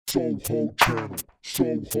Soho channel,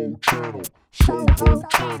 Soho channel, Soho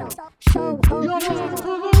channel, Soho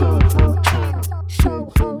channel,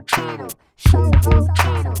 Soho channel, Soho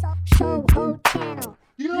channel, Soho channel.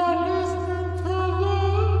 You're listening to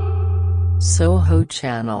the Soho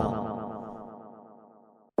channel.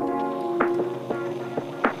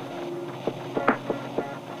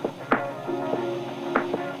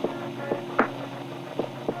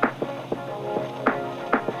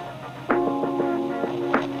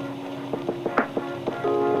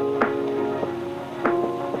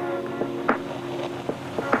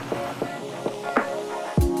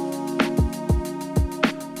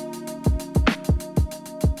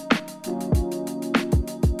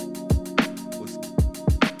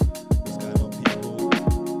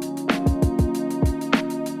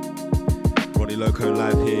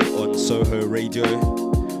 Soho Radio.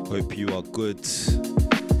 Hope you are good.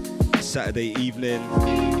 Saturday evening,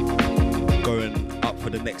 going up for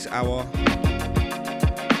the next hour.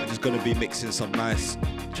 I'm just gonna be mixing some nice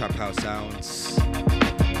trap house sounds.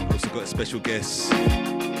 Also got a special guest,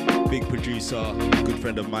 big producer, good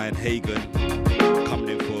friend of mine, Hagan, coming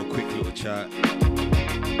in for a quick little chat.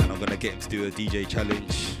 And I'm gonna get him to do a DJ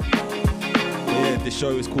challenge. Yeah, this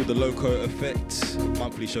show is called the Loko Effect,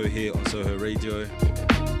 monthly show here on Soho Radio.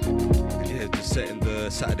 Yeah, just setting the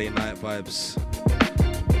Saturday night vibes.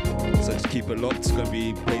 So just keep it locked. It's going to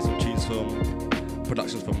be playing some tunes from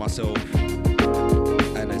productions from myself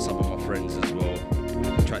and then some of my friends as well.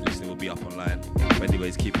 The track listing will be up online. But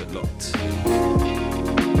anyways, keep it locked.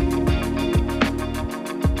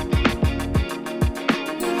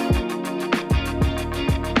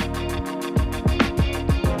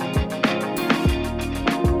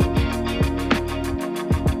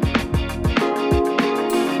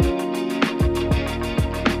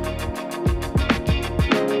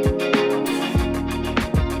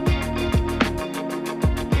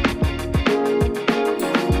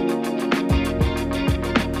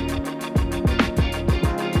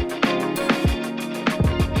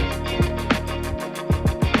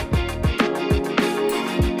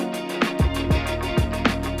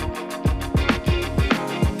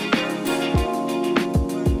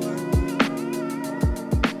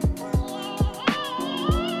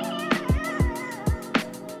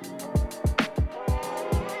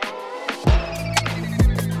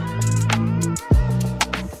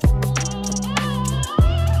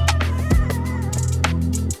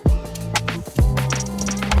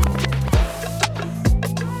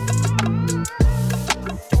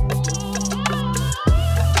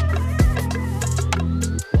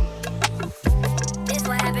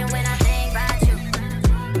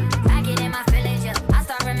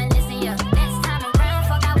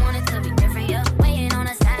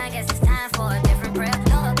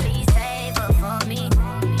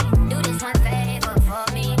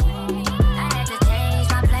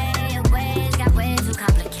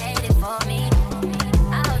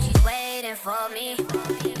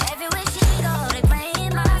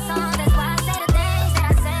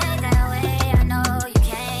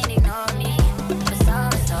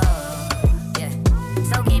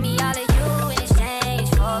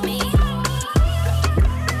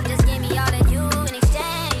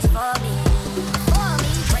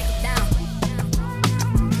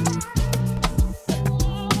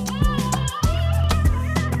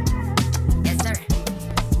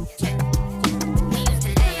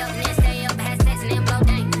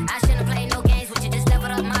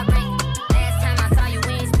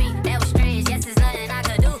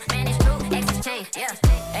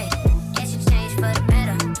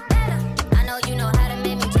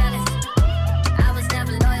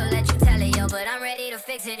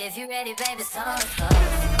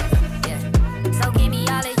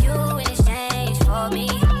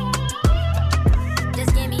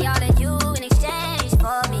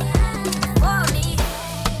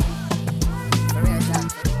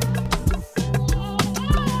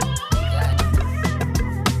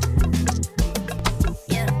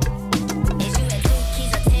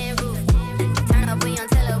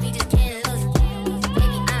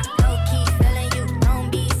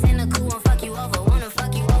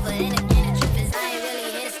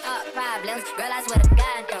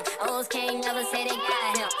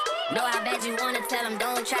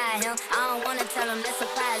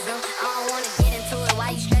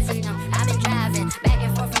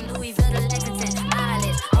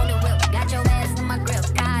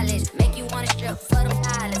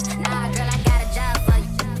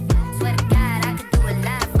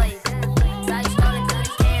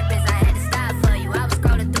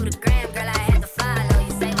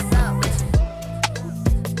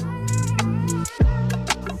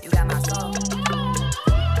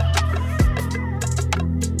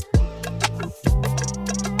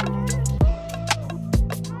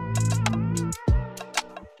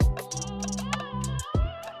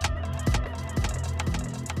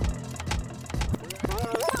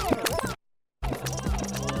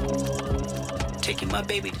 Taking my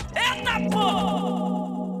baby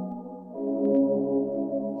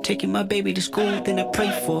Taking my baby to school, then I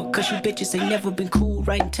pray for it. Cause you bitches ain't never been cool.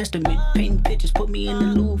 Writing testament, painting pictures, put me in the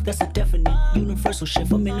Louvre. That's a definite, universal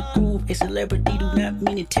shift, I'm in the groove. A celebrity do not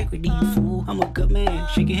mean integrity, you fool. I'm a good man,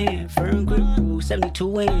 shake your hand, firm grip rule. 72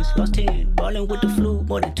 wins, lost 10, ballin' with the flu.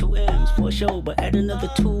 More than 2 M's for a show, but add another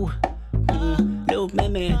 2. Little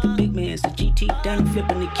man, the big man's the GT down and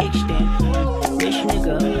flipping the kickstand. Rich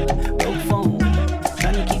nigga, broke phone,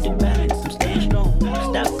 trying to keep the balance, I'm staying strong.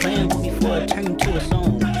 Stop playing with me before I turn you to a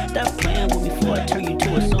song. Stop playing with me before I turn you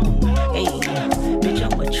to a song. Hey, bitch,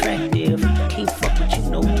 I'm attractive. Can't fuck with you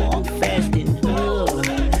no more, I'm fasting.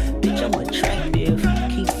 Bitch, I'm attractive.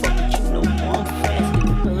 Can't fuck with you no more, I'm fasting.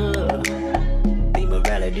 The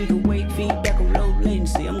morality can wait, feedback on low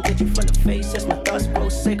latency. I'm glitching from the face, that's my thoughts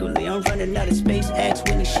prosecularly. I'm running out of space, ask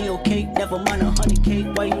Winnie, she okay? Never mind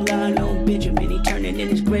 100K, why you lying on Benjamin? He turning in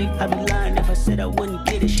his grave, I'd be lying if I said I wouldn't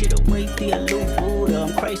get this shit away. The aloof Buddha,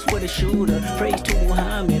 I'm Christ with a shooter. Praise to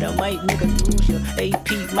Muhammad, I might nigga lose ya.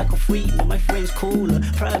 AP, Michael Friedman, my friend's cooler.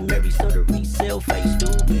 Primary, so the resale fight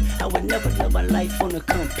stupid. I would never live my life on a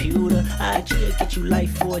computer. AyChibs get you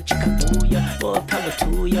life for a chickabooya. More power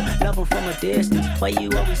to ya, love him from a distance. Why you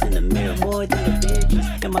always in the mirror more than the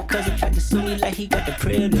bitches? And my cousin tried to sue me like he got the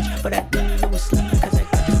privilege, but I didn't lose sleep cause I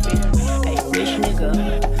got the spirit. Hey, rich nigga,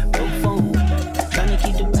 broke phone, trying to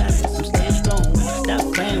keep the balance, I'm staying strong.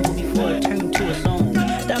 Stop playing with me before I turn you to a song.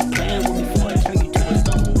 Stop playing with me before I turn you to a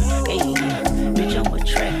song. Hey, bitch, I'm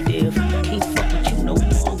attractive. Can't fuck with you no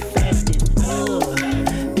more, I'm fasting.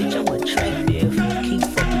 Bitch, I'm attractive. Can't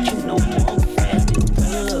fuck with you no more, I'm fasting.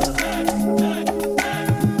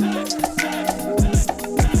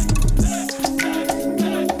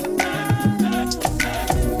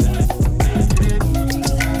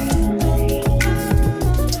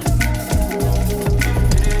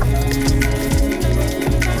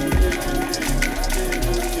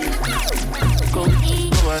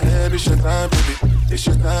 It's your time, baby. It's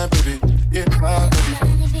your time, baby. Yeah, my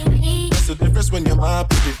baby. That's the difference when you're my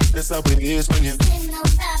baby. That's how it is when you.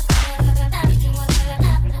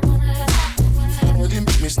 Nobody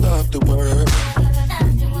make me stop the word.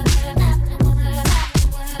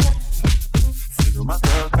 Feel my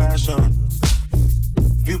thug passion.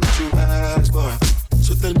 Feel what you ask for.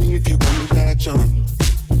 So tell me if you want to latch on.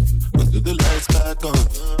 Until the lights back on.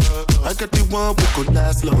 I got the one who could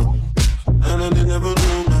last long. And I never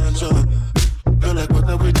do my job. Feel like what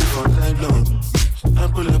I waited for night long. I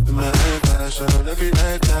pull up in my high fashion. Every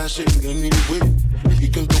night flashing anyway. You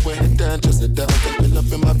can go ahead and just head out. I pull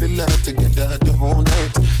up in my villa together the whole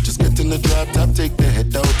night. Just get in the drop top, take the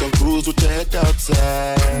head out and cruise with your head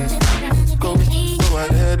outside. Go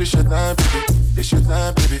ahead, it's your time, baby. It's your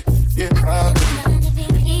time, baby. Yeah, my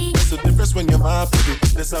baby. That's the difference when you're my baby.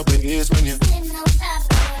 That's how it is when you.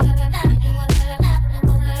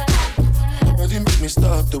 Didn't make me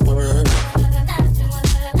stop the word.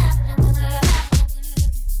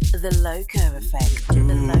 The Loko Effect. The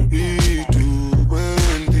Loko Effect.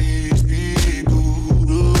 When these people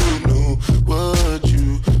don't know what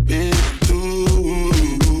you've been through,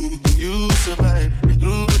 you survive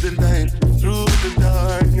through the night, through the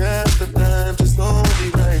dark. Half the time, it's only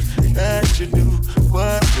right that you do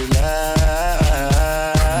what you like.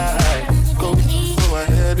 Go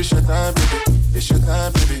ahead, it's your time, baby. It's your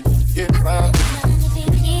time, baby. Yeah, my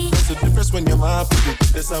baby. That's the difference when you're my baby.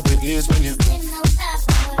 That's how it is when you.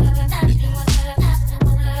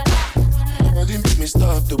 Didn't make me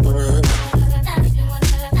stop the word.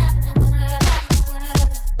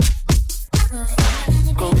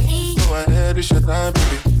 Go ahead, it's your time,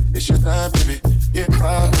 baby. It's your time, baby. Yeah,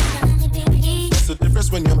 my baby. That's the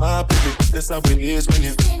difference when you're my baby. That's how it is when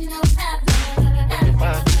you.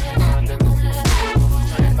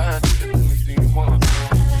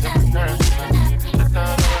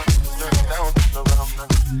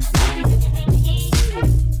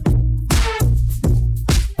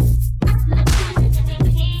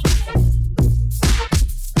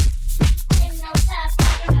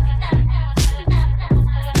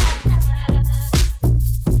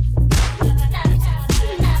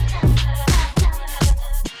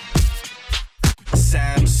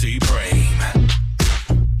 Sam Super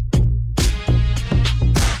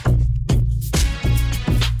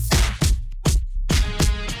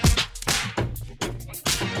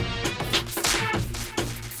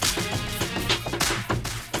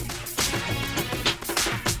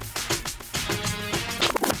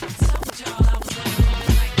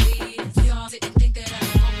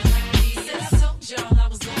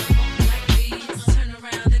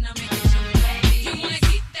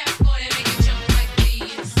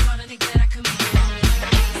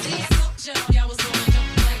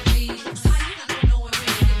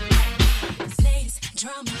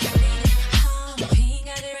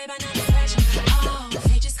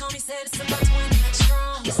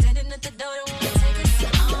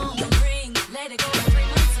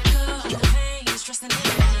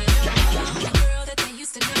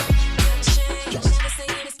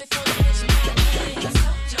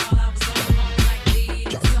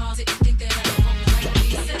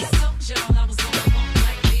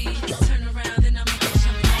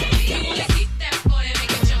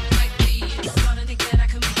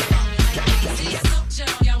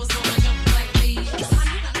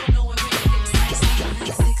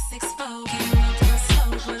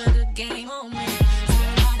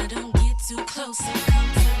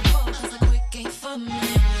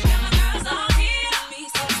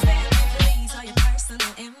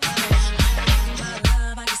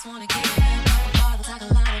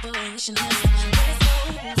motion. Let's go.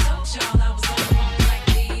 Told y'all I was gonna walk like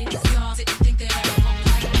this. Y'all didn't think that I would walk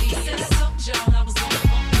like this. Said I told y'all I was gonna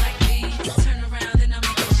walk like this. Turn around and I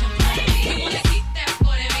make it jump like this. You wanna keep that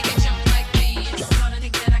boy and make it jump like this. Y'all don't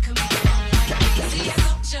think that I can make it walk like this. See, I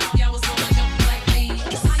told y'all was gonna jump like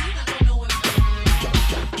this. How you not gonna know it?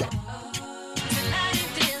 Tonight I'm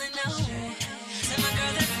feeling no stress. And my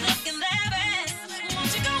girl that's looking their best. Won't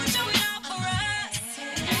you go and show it off for us?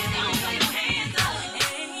 Don't throw your hands up.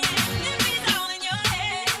 Let me all in your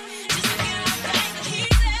head. Just look it up like he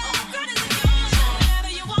said. Girl, this is yours.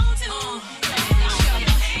 Whatever you want to.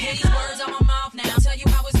 Get these words out my mouth now. Tell you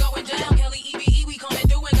how it's going down. Kelly, EBE, we coming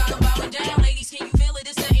through and got them bowing down. Ladies, can you feel it?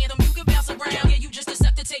 It's the anthem. You can bounce around. Yeah, you just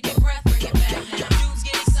accept to take your breath. Bring it back now. Dudes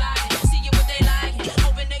get excited. See you what they like.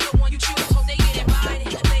 Hoping they the one you choose. Hope they get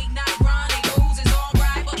invited. Late night rendezvous is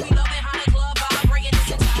alright. But we love it how the club vibrating.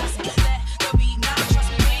 It's enticing. Let the beat knock. Trust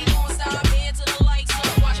me, we ain't gonna stop. Head to the lights up.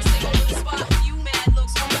 Watch us take over the spot. You mad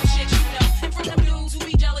looks from them shit you know. And from them dudes who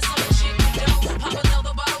be jealous of the shit you don't. Pop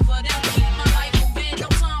another bottle for them. Keep my life moving. No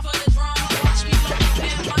time for the drama. Watch me flow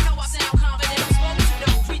through them. I know I sound confident. I'm supposed to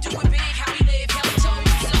know. We do it big. How we live. Kelly told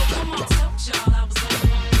me so. Come on. Told y'all I was gonna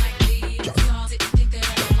walk like this. Y'all didn't think that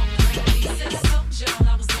I would walk like this. Said I told y'all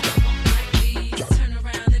I was gonna walk like this. Turn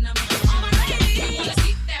around and I make it jump like this. Wanna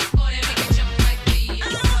keep that boy and make it jump like this.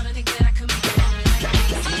 Y'all don't think that I can make it walk like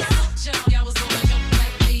this. I told y'all was gonna jump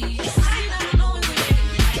like this. How you not know it with it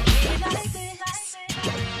like this?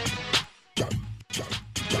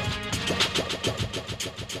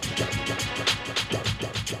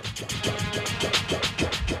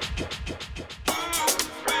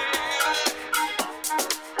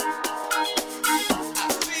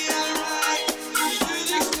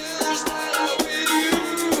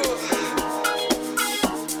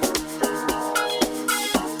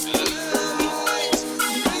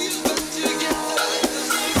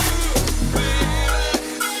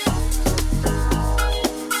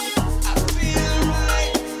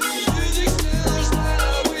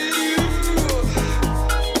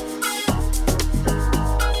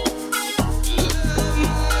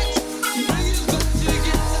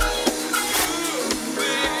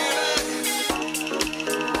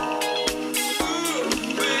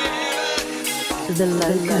 The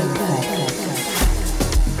Loko Effect.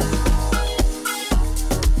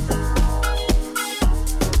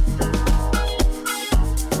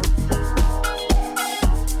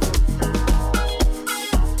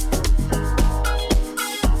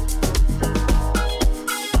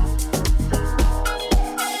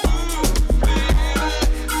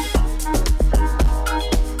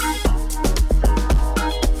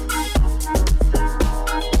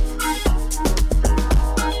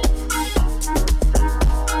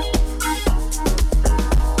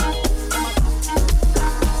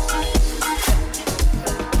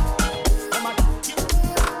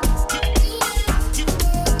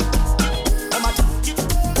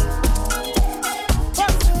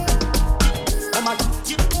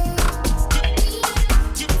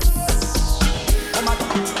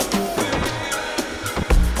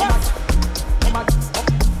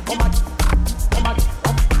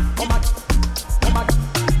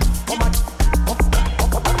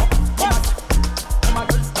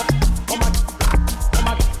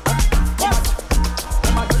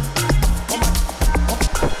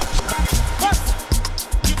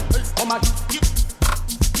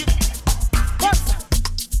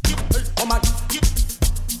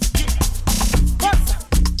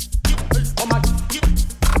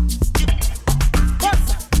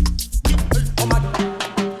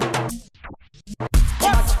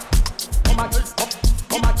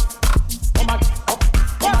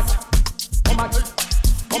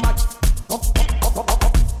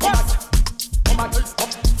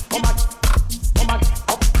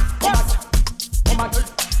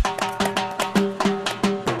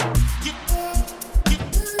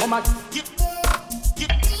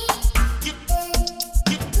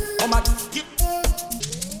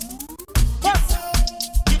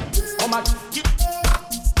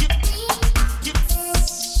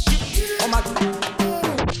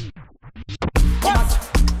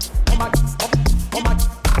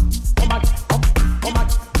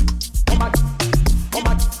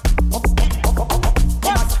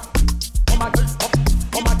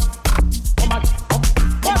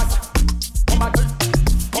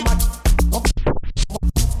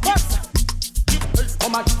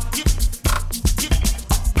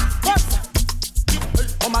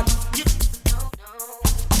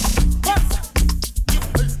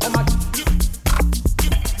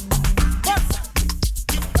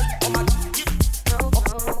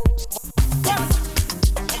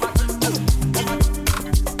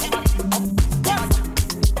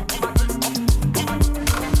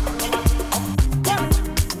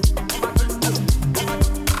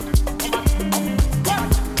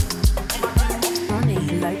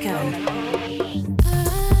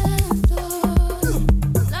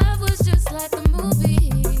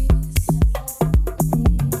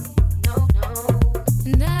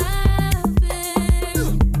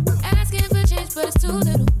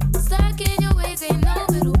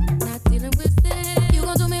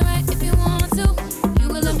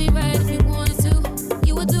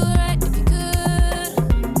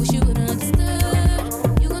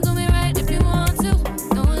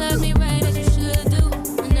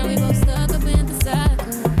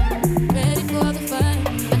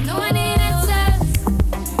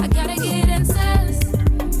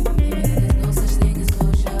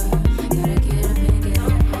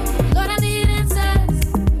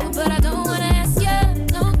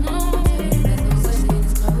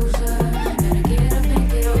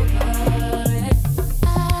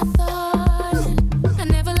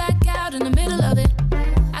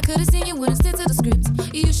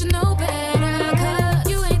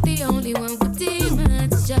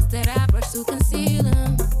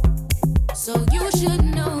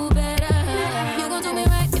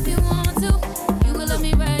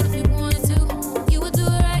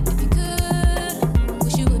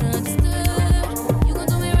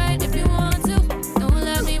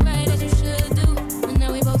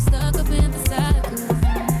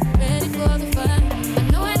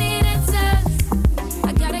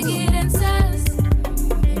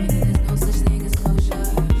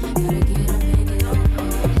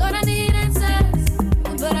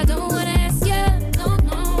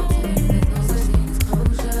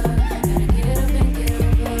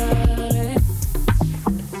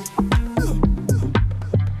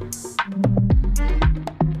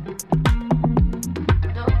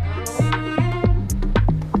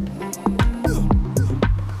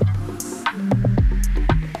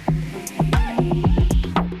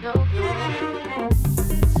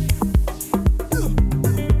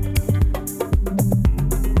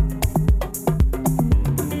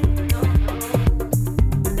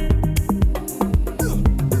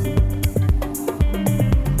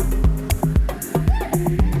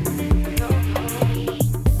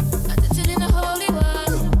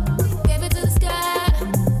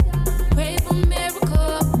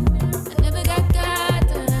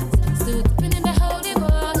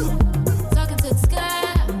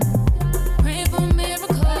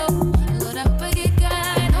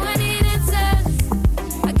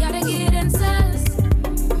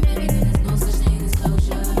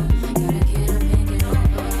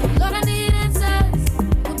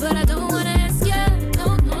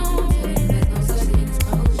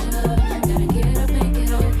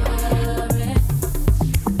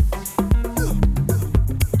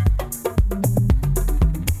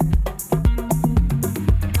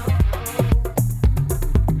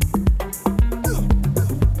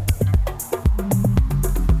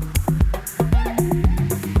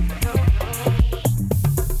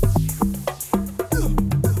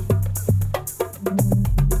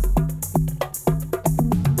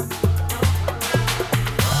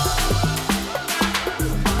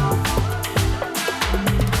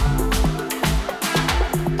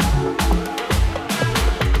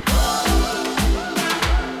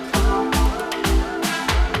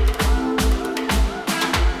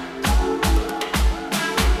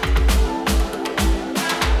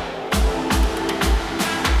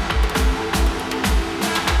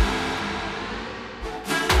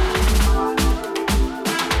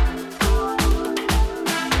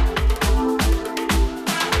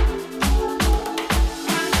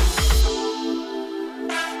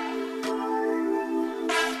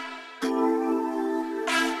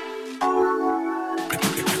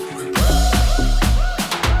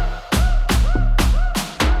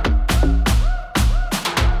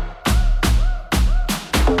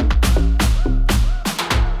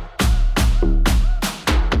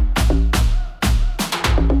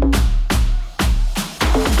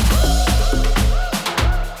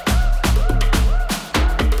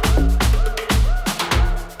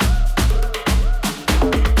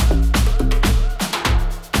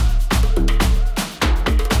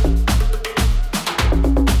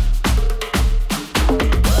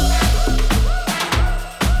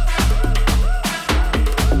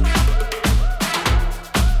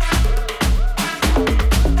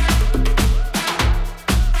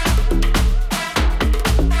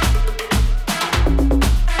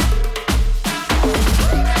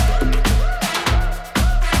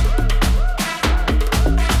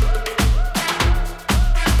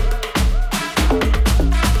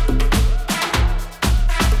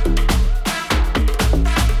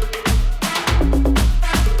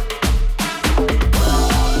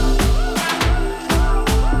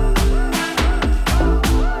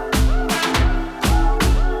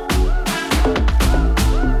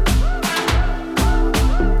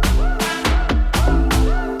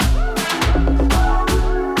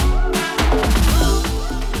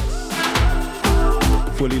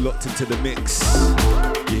 into the mix.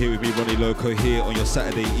 You're here with me, Ronnie Loko, here on your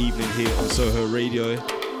Saturday evening here on Soho Radio.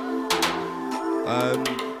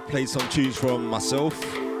 Played some tunes from myself,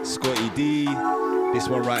 Scottie Dee. This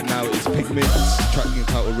one right now is PIGMNT, track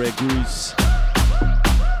entitled Rare Grooves.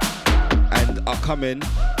 And upcoming,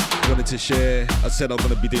 wanted to share, I said I'm going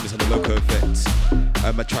to be doing this on the Loko Effect.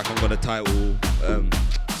 A track I'm going to title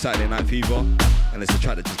Saturday Night Fever, and it's a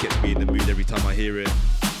track that just gets me in the mood every time I hear it.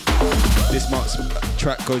 This month's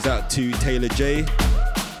track goes out to Tailor J,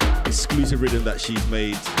 exclusive rhythm that she's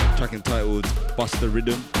made, track entitled Busta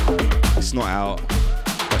Riddim. It's not out,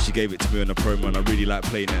 but she gave it to me on a promo and I really like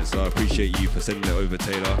playing it, so I appreciate you for sending it over,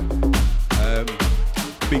 Taylor.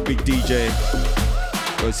 Big DJ,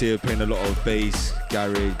 goes here playing a lot of bass,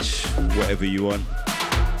 garage, whatever you want.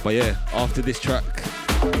 But yeah, after this track,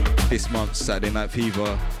 this month's Saturday Night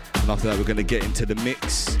Fever, and after that we're going to get into the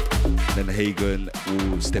mix. Then Hagan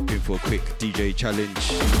will step in for a quick DJ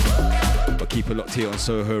challenge. But keep it locked here on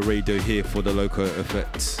Soho Radio here for the Loko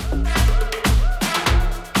Effect.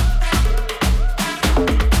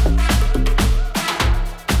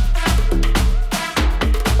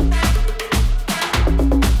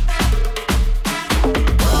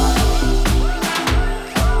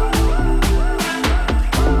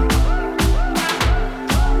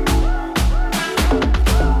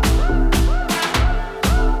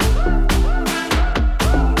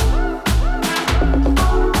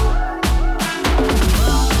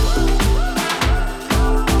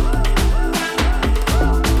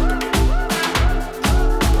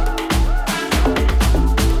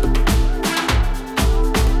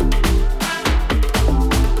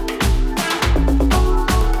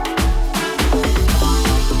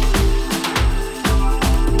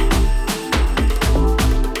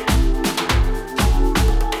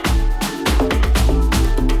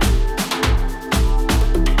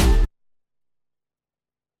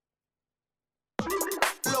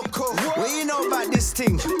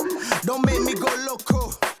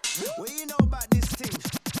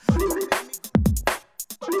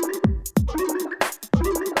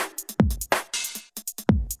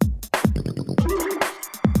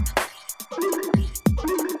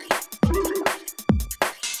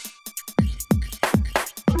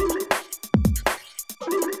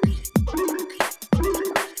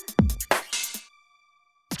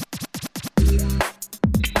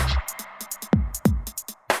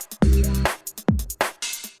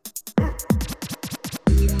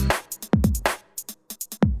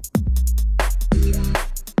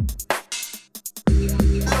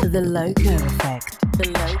 The Loko Effect. The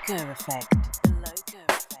Loko Effect. The Loko Effect.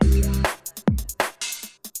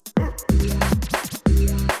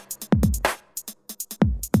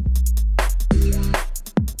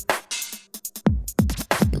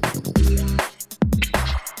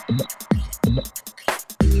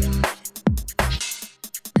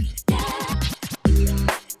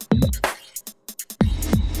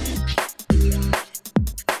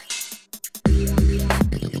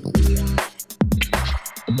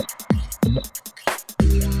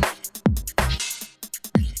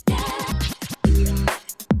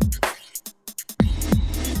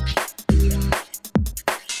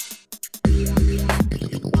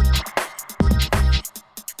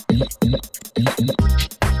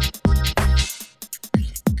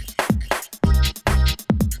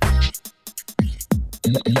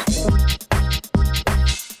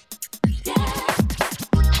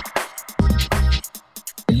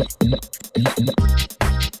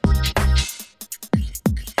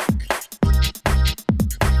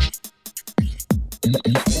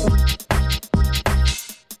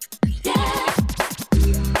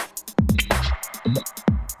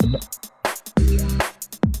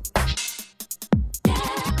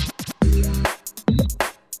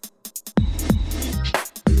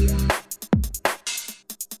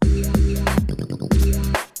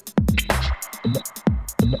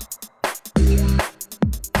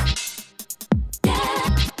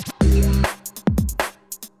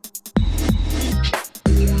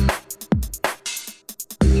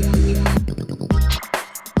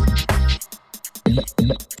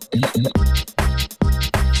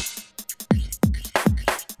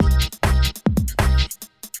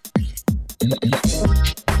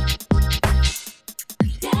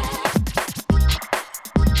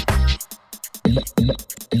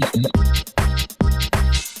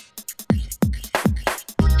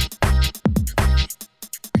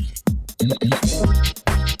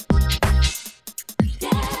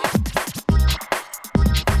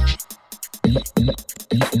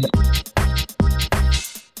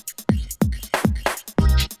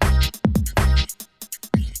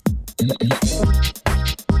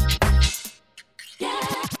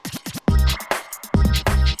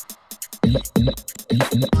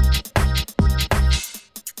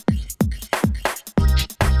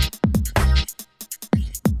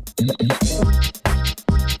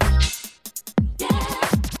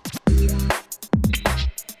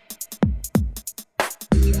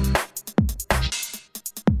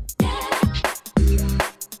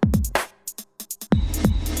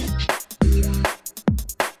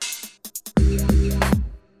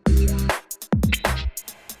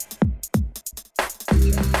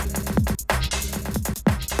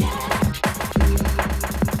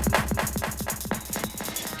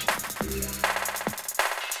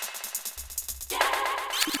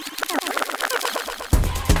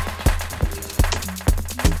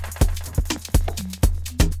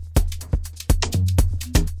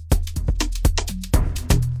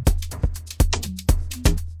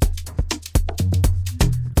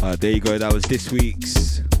 There you go, that was this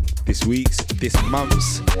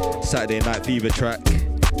month's Saturday Night Fever track.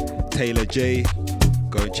 Tailor J,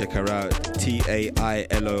 go and check her out. TAILORJAE.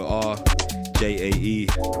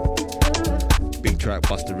 Big track,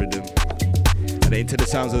 Busta Riddim. And then into the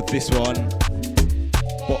sounds of this one,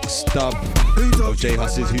 Box Dub of J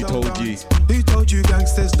Hus's Who Told You.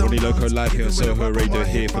 Ronnie Loko live here on Soho Radio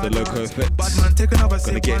here for the Loko Effect.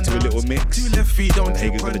 Gonna get into a little mix. And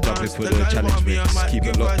Hagan's gonna jump in for the challenge mix. Keep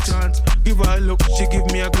it locked. Give her a look, she give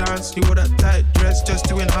me a glance. You wore that tight dress just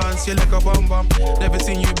to enhance. You like a bum bum. Never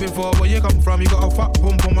seen you before, where you come from? You got a fat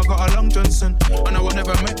bum bum, I got a long Johnson. And I would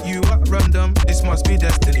never met you at random. This must be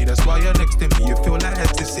destiny, that's why you're next to me. You feel like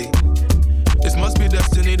ecstasy. This must be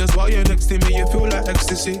destiny, that's why you're next to me. You feel like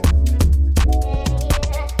ecstasy.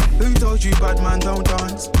 Who told you bad man don't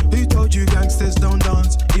dance? Who told you gangsters don't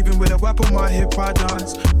dance? Even with a whip on my hip I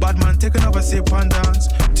dance. Bad man take another sip and dance.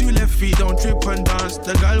 Two left feet don't trip and dance.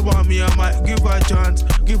 The girl want me, I might give her a chance.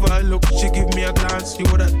 Give her a look, she give me a glance. You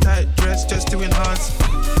wore that tight dress just to enhance.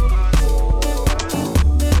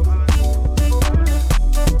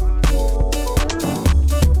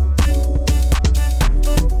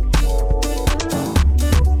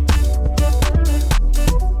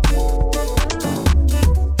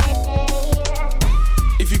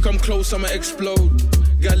 Close, I'ma explode.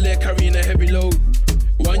 Got leg carrying a heavy load.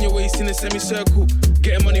 Wind your waist in a semicircle.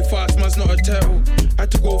 Getting money fast, man's not a turtle.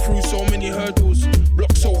 Had to go through so many hurdles.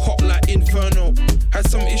 Block so hot like inferno. Had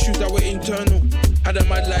some issues that were internal. Had a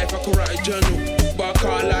mad life, I could write a journal. But I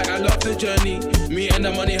can't lie, I love the journey. Me and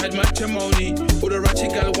the money had matrimony. All the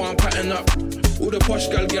ratchet gal want pattern up. All the posh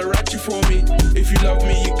gal get ratchet for me. If you love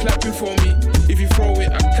me, you clapping for me. If you throw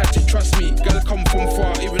it, I catch it, trust me. Gal come from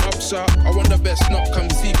far, even up, sir. I want the best, not come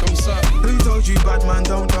see, come sir. Who told you bad man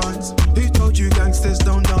don't dance? Who told you gangsters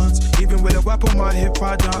don't dance? Even with a whip on my hip,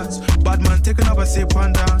 I dance. Bad man take another sip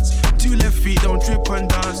and dance. Two left feet don't trip and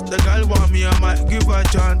dance. The girl want me, I might give her a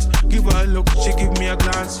chance. Give her a look, she give me a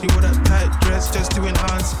glance. You wore that tight dress just to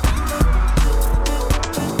enhance.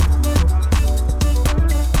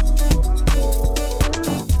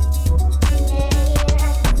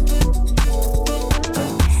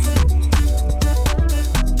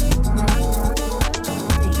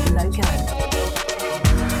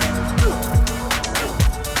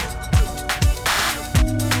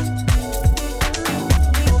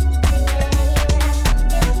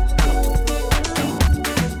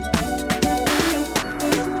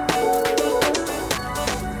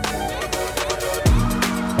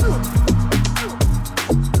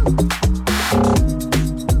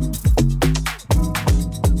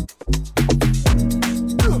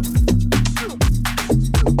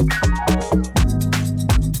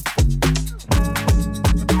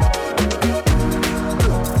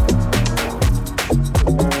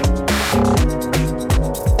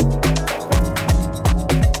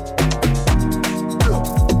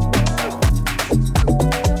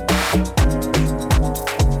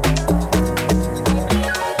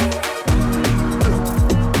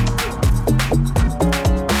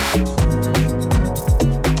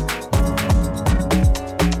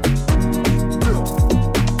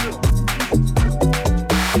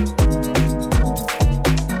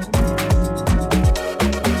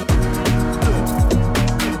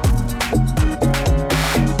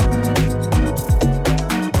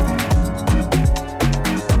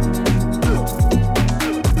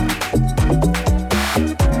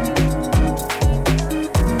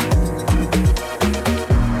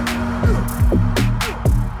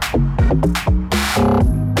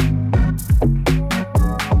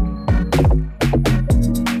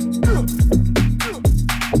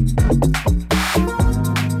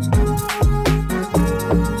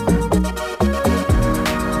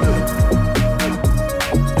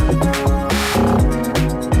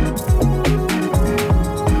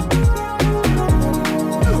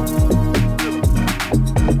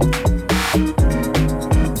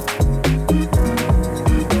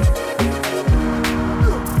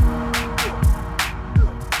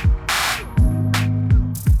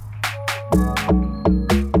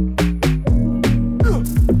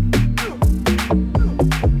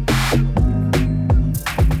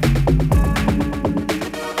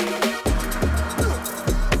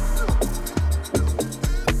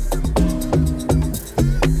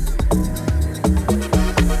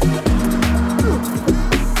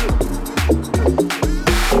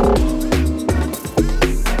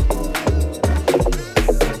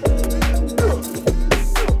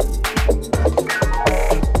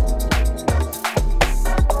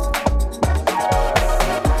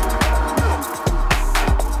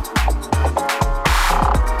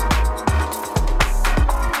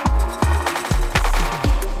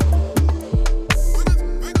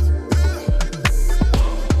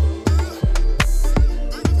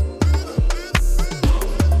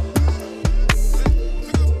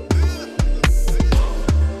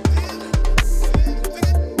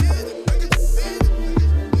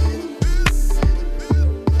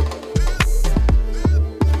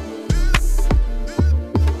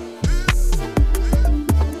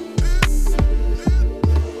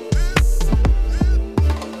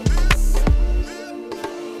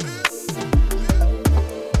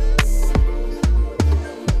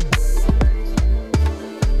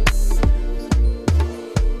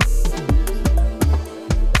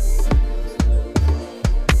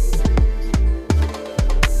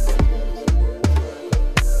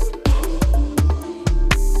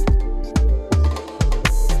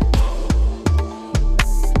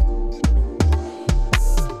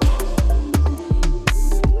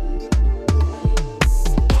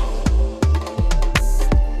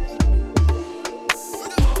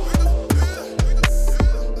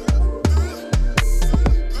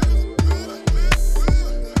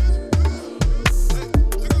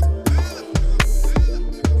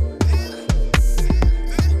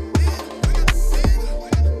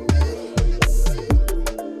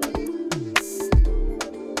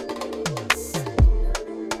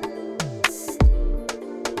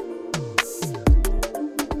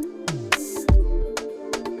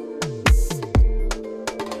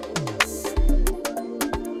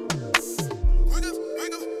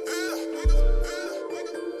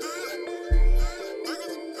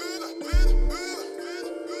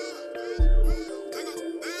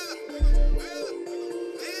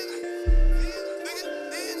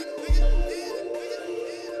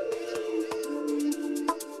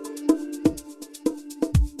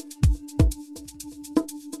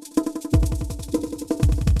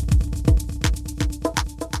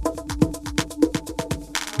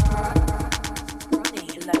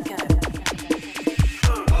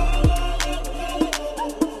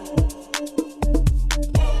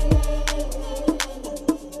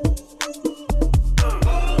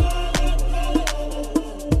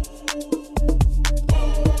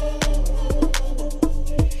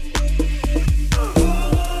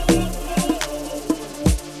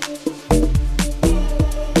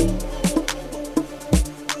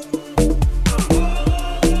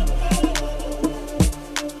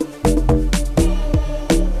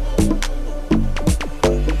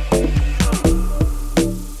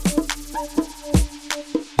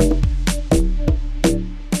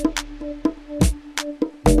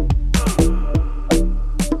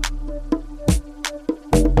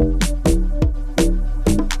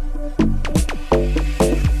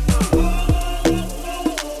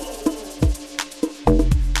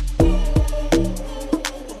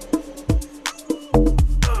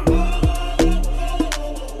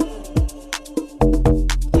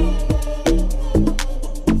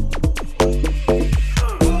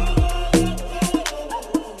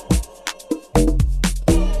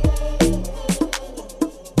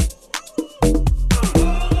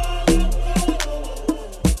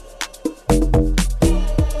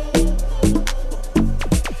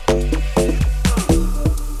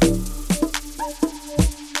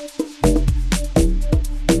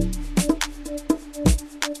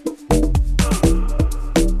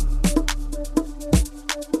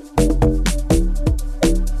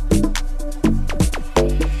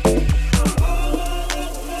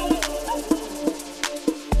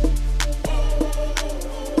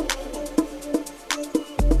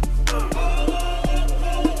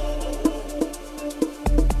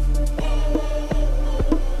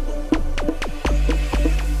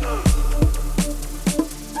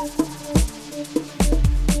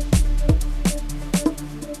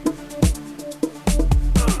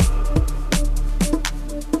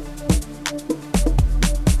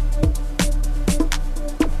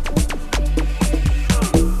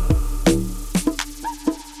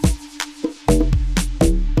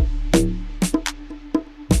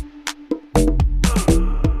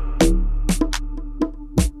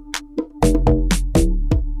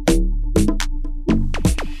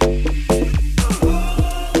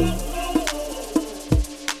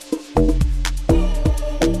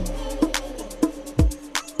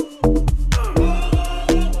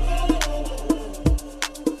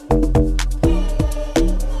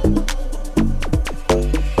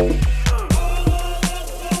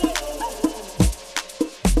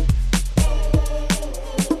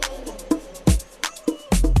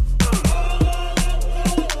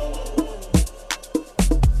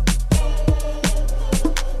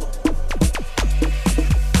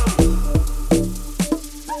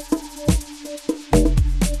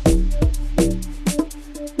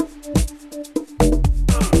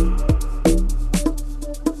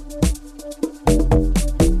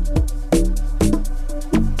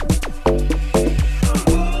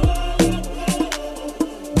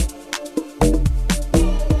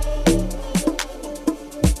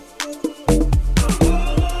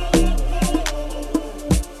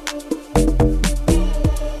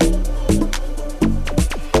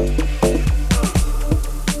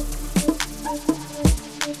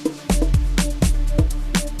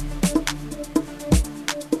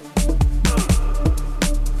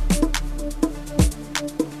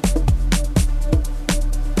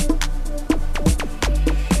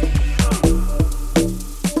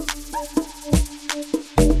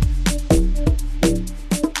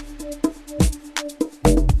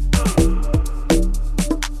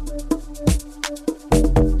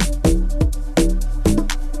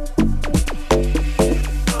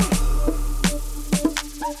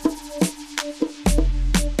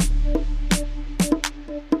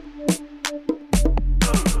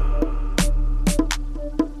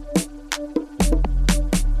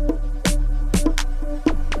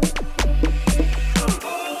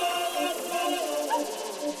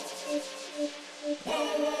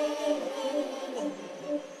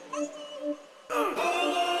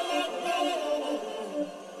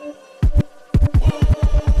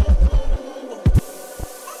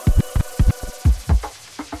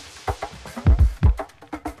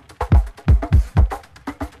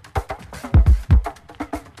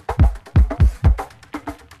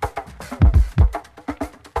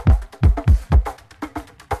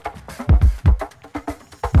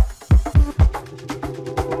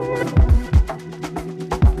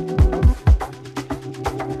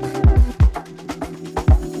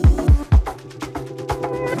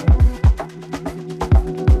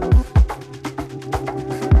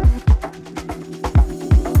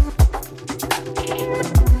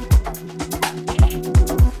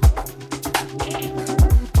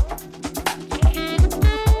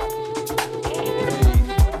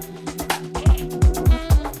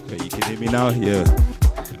 now? Yeah.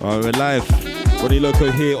 Alright, we're live. Ronnie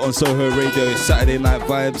Loko here on Soho Radio. It's Saturday Night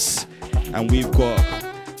Vibes. And we've got,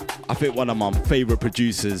 I think, one of my favourite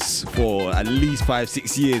producers for at least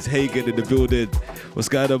 5-6 years, Hagan in the building. What's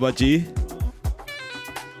going on, my G?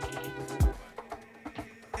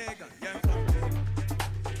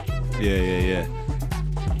 Yeah.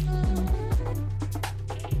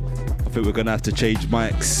 I think we're going to have to change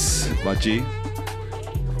mics, my G.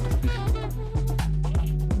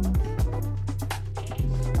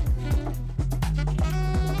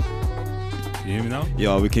 You hear me now?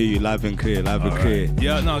 Yeah, we can hear you live and clear, and clear.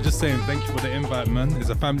 Yeah, no, just saying thank you for the invite, man. It's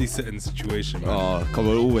a family sitting situation, man. Oh, come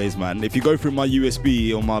on, always, man. If you go through my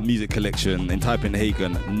USB or my music collection and type in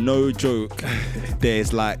Hagan, no joke,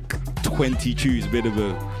 there's like 20 tunes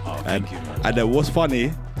minimum. Oh, thank you, man. And then what's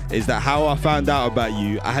funny is that how I found out about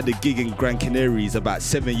you, I had a gig in Gran Canaries about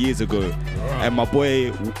 7 years ago. Right. And my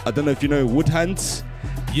boy, I don't know if you know Woodhands.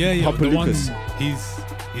 Yeah, Papa the Lucas. one,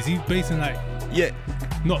 is he based in like... Yeah.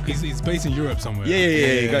 No, he's based in Europe somewhere.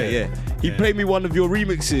 Yeah. He played me one of your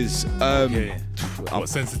remixes. What,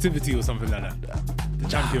 Sensitivity or something like that? The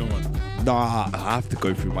champion one? Nah, I have to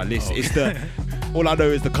go through my list. Oh, okay. It's the... All I know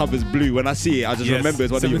is the cover's blue. When I see it, I just remember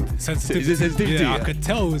it's one of your... Sensitivity. Is it Sensitivity? Yeah, I could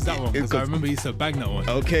tell it was that one because I remember he used to bang that one.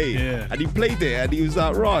 Okay. Yeah. And he played it and he was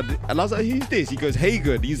like, Rod. And I was like, who's this? He goes,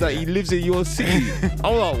 Hagan. He's like, he lives in your city.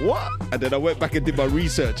 I was like, what? And then I went back and did my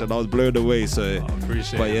research and I was blown away. So,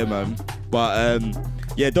 appreciate but it. Yeah, man. But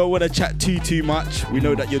yeah, don't want to chat too much. We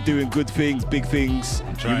know that you're doing good things, big things.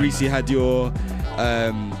 You recently had your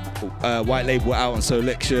white label out on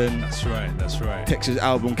Selection. That's right. Texas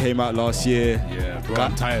album came out last year. Yeah, bro,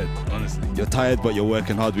 I'm tired, honestly. You're tired, but you're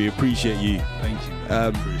working hard. We appreciate you. Thank you,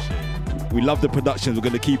 man. Appreciate it. We love the productions. We're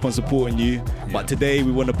going to keep on supporting you. Yeah. But today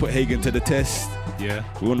we want to put Hagan to the test. Yeah.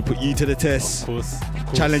 We want to put you to the test. Of course.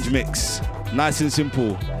 Challenge mix. Nice and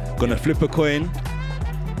simple. Gonna flip a coin.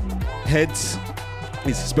 Heads,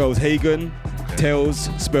 it spells Hagan. Okay. Tails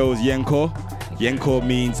spells Yenko. Yenko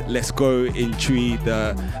means let's go in Twi,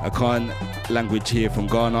 the Akan language here from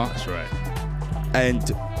Ghana. That's right. And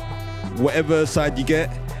whatever side you get,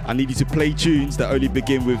 I need you to play tunes that only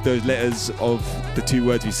begin with those letters of the two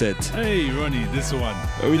words we said. Hey, Ronnie, this one.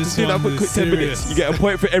 We just do that for a quick 10 minutes. You get a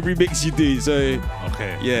point for every mix you do. So,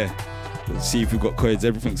 okay. Yeah. Let's see if we've got coins.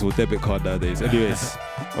 Everything's all debit card nowadays. Anyways.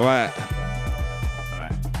 All right.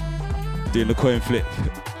 Doing the coin flip.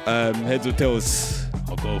 Heads or tails?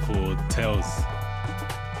 I'll go for tails.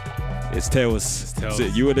 It's tails. So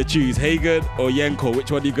you want to choose Hagan or Yenko? Which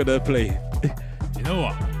one are you going to play? You know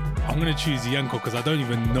what? I'm going to choose Yenko because I don't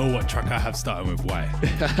even know what track I have starting with Y.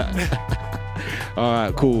 All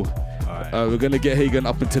right, cool. All right. We're going to get Hagan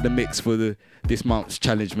up into the mix for this month's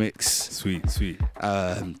challenge mix. Sweet.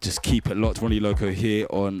 Just keep it locked. Ronnie Loko here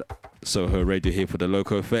on Soho Radio here for the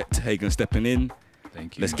Loko Effect. Hagan stepping in.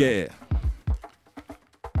 Thank you. Let's get it.